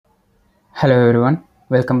Hello everyone,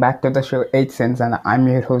 welcome back to the show 8 Cents and I'm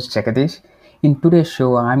your host Jagadish. In today's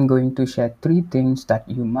show, I'm going to share 3 things that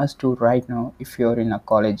you must do right now if you're in a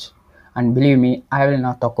college. And believe me, I will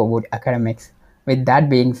not talk about academics. With that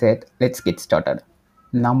being said, let's get started.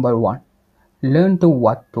 Number 1. Learn to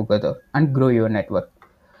work together and grow your network.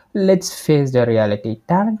 Let's face the reality.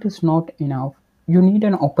 Talent is not enough. You need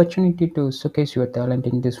an opportunity to showcase your talent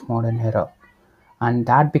in this modern era, and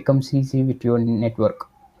that becomes easy with your network.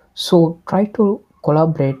 So try to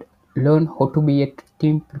collaborate, learn how to be a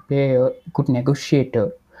team player, good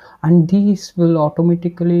negotiator, and these will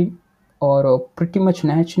automatically or pretty much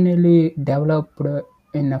naturally develop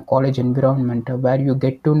in a college environment where you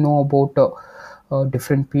get to know about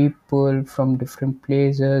different people from different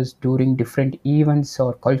places during different events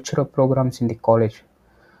or cultural programs in the college.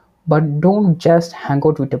 But don't just hang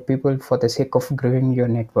out with the people for the sake of growing your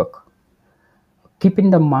network. Keep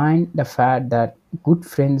in the mind the fact that good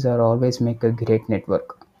friends are always make a great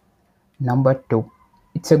network. Number 2,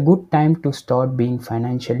 it's a good time to start being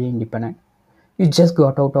financially independent. You just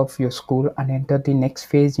got out of your school and enter the next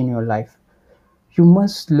phase in your life. You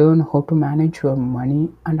must learn how to manage your money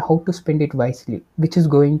and how to spend it wisely, which is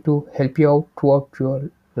going to help you out throughout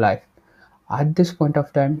your life. At this point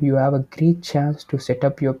of time, you have a great chance to set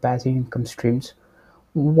up your passive income streams.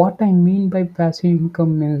 What I mean by passive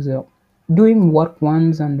income is doing work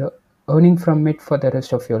once and earning from it for the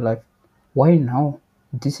rest of your life. Why now?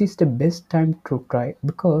 This is the best time to try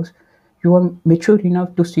because you are mature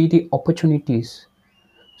enough to see the opportunities.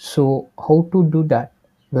 So, how to do that?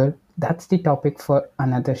 Well, that's the topic for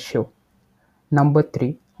another show. Number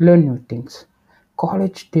 3, learn new things.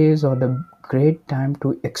 College days are the great time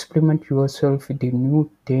to experiment yourself with the new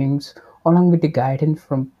things along with the guidance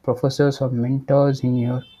from professors or mentors in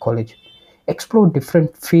your college. Explore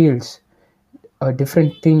different fields,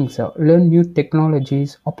 different things, learn new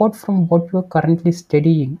technologies apart from what you are currently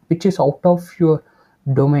studying, which is out of your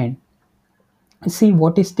domain. See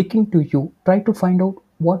what is sticking to you. Try to find out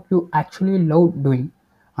what you actually love doing.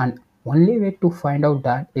 And only way to find out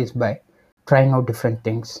that is by trying out different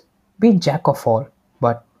things. Be jack of all,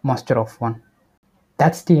 but master of one.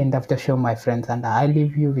 That's the end of the show, my friends, and I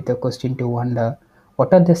leave you with a question to wonder: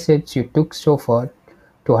 what are the steps you took so far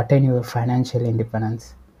to attain your financial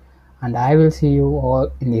independence? And I will see you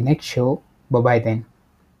all in the next show. Bye bye then.